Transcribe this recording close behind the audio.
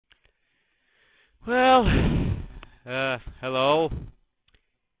Well, hello.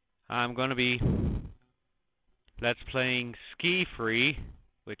 I'm gonna be Let's Playing Ski Free,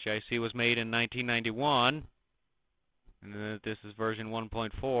 which I see was made in 1991. And this is version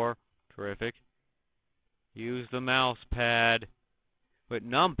 1.4. Terrific. Use the mouse pad with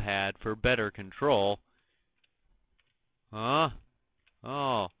numpad for better control. Huh?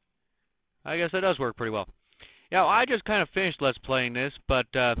 Oh, I guess that does work pretty well. Yeah, well, I just kind of finished Let's Playing this, but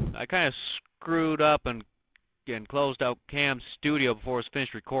I kind of screwed up and closed out Cam's studio before it was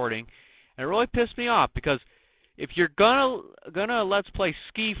finished recording. And it really pissed me off because if you're gonna Let's Play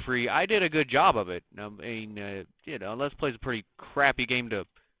Ski Free, I did a good job of it. I mean, Let's Play's a pretty crappy game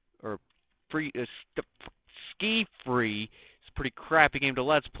or free Ski Free. It's a pretty crappy game to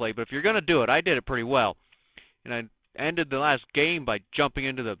Let's Play. But if you're gonna do it, I did it pretty well. And I ended the last game by jumping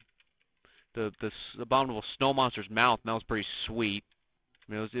into the abominable snow monster's mouth, and that was pretty sweet.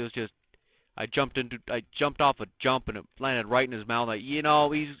 I mean, it was just I jumped off a jump and it landed right in his mouth. Like,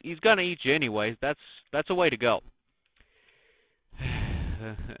 he's gonna eat you anyway. That's a way to go.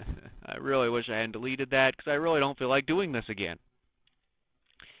 I really wish I hadn't deleted that because I really don't feel like doing this again.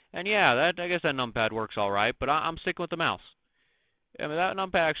 And yeah, I guess that numpad works all right, but I'm sticking with the mouse. I mean, that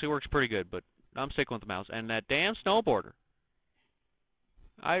numpad actually works pretty good, but I'm sticking with the mouse. And that damn snowboarder.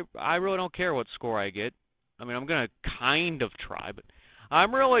 I really don't care what score I get. I mean, I'm gonna kind of try, but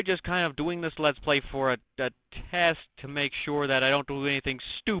I'm really just kind of doing this Let's Play for a test to make sure that I don't do anything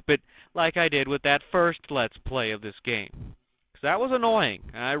stupid like I did with that first Let's Play of this game. Because that was annoying,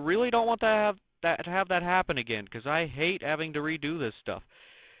 and I really don't want to have that happen again, because I hate having to redo this stuff.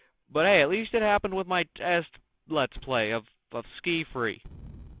 But hey, at least it happened with my test Let's Play of Ski Free.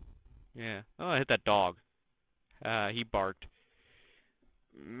 Yeah. Oh, I hit that dog. He barked.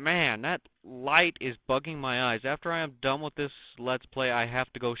 Man, that light is bugging my eyes. After I am done with this Let's Play, I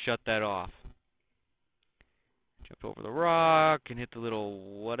have to go shut that off. Jump over the rock and hit the little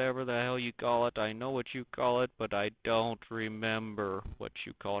whatever the hell you call it. I know what you call it, but I don't remember what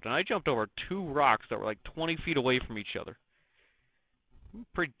you call it. And I jumped over 2 rocks that were like 20 feet away from each other. I'm a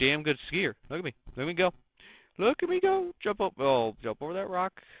pretty damn good skier. Look at me. Let me go. Look at me go. Jump up. Oh, jump over that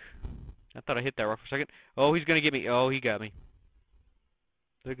rock. I thought I hit that rock for a second. Oh, he's going to get me. Oh, he got me.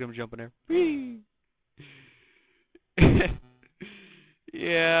 Look at him jumping there. Whee!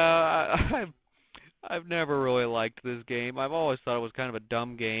 Yeah, I've never really liked this game. I've always thought it was kind of a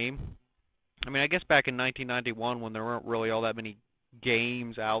dumb game. I mean, I guess back in 1991 when there weren't really all that many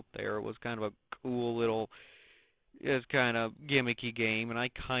games out there, it was kind of a cool little, it's kind of gimmicky game, and I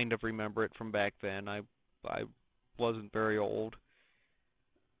kind of remember it from back then. I wasn't very old.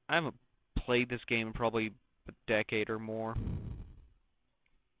 I haven't played this game in probably a decade or more.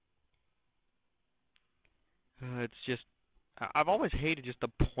 It's just, I've always hated just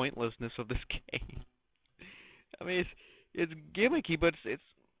the pointlessness of this game. I mean, it's gimmicky, but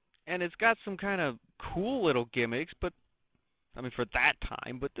it's got some kind of cool little gimmicks, but I mean for that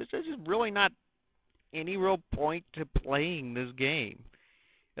time, but there's just really not any real point to playing this game.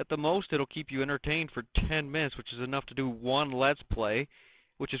 At the most, it'll keep you entertained for 10 minutes, which is enough to do one Let's Play,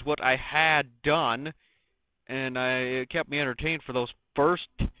 which is what I had done, and it kept me entertained for those first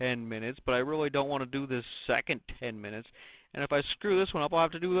 10 minutes, but I really don't want to do this second 10 minutes. And if I screw this one up, I'll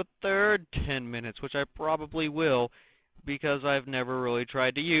have to do the third 10 minutes, which I probably will, because I've never really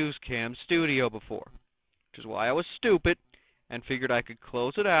tried to use Cam's Studio before. Which is why I was stupid and figured I could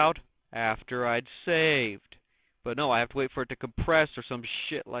close it out after I'd saved. But no, I have to wait for it to compress or some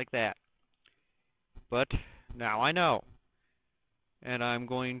shit like that. But now I know. And I'm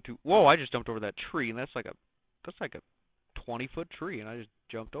going to... Whoa, I just jumped over that tree, and that's like a 20-foot tree, and I just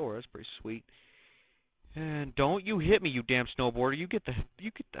jumped over. That's pretty sweet. And don't you hit me, you damn snowboarder. You get the,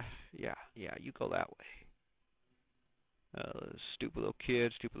 yeah, you go that way. Stupid little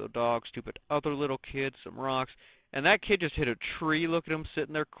kid, stupid little dog, stupid other little kids, some rocks. And that kid just hit a tree. Look at him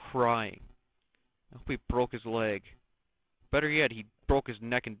sitting there crying. I hope he broke his leg. Better yet, he broke his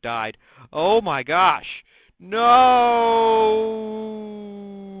neck and died. Oh my gosh! No!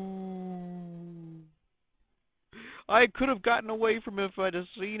 I could have gotten away from him if I'd have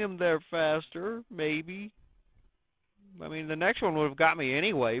seen him there faster, maybe. I mean, the next one would have got me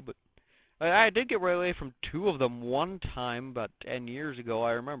anyway, but I did get right away from 2 of them one time about 10 years ago.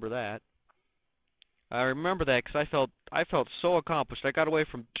 I remember that. I remember that because I felt so accomplished. I got away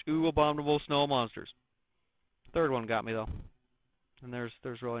from 2 abominable snow monsters. Third one got me though, and there's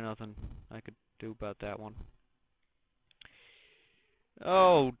really nothing I could do about that one.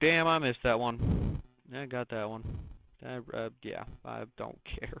 Oh damn! I missed that one. I got that one. Yeah, I don't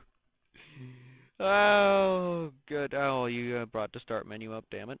care. Oh, good. Oh, you brought the start menu up,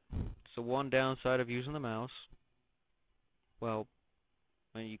 damn it. the one downside of using the mouse. Well,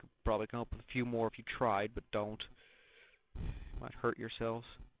 I mean, you could probably come up with a few more if you tried, but don't. Might hurt yourselves.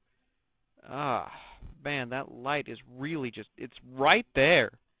 Ah, man, that light is really just, it's right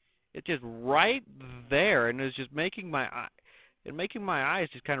there. It's just right there, and it's just making my eyes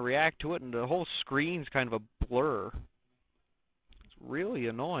just kind of react to it, and the whole screen's kind of a blur. It's really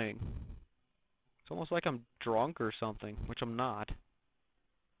annoying. It's almost like I'm drunk or something, which I'm not.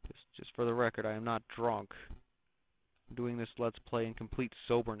 Just for the record, I am not drunk. I'm doing this Let's Play in complete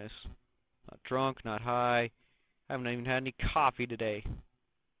soberness. Not drunk, not high. I haven't even had any coffee today.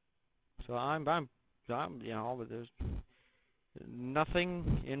 So I'm, you know, there's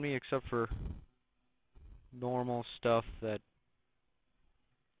nothing in me except for normal stuff that,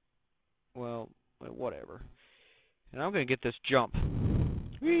 well, whatever. And I'm gonna get this jump.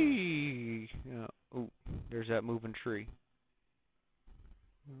 Whee! Yeah. Ooh, there's that moving tree.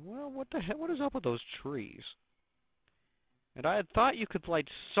 Well, what the heck? What is up with those trees? And I had thought you could light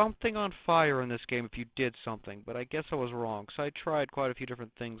something on fire in this game if you did something, but I guess I was wrong, because I tried quite a few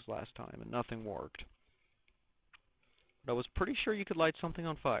different things last time, and nothing worked. But I was pretty sure you could light something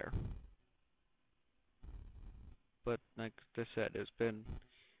on fire. But, like I said, it's been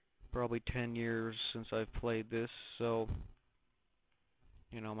probably 10 years since I've played this, so,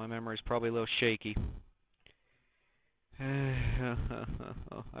 you know, my memory's probably a little shaky. I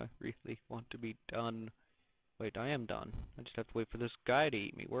really want to be done. Wait, I am done. I just have to wait for this guy to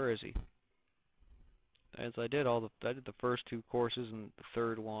eat me. Where is he? As I did the first two courses and the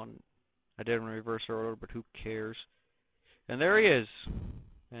third one. I did in reverse order, but who cares? And there he is.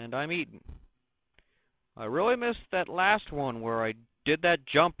 And I'm eating. I really missed that last one where I did that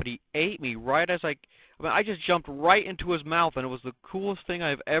jump and he ate me right as I mean, I just jumped right into his mouth, and it was the coolest thing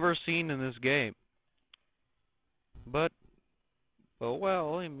I've ever seen in this game. But, oh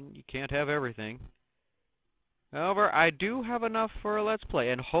well, I mean, you can't have everything. However, I do have enough for a Let's Play,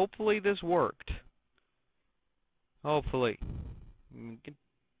 and hopefully this worked. Hopefully.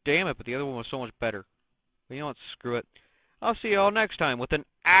 Damn it, but the other one was so much better. But you know what, screw it. I'll see y'all next time with an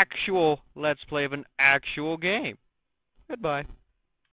actual Let's Play of an actual game. Goodbye.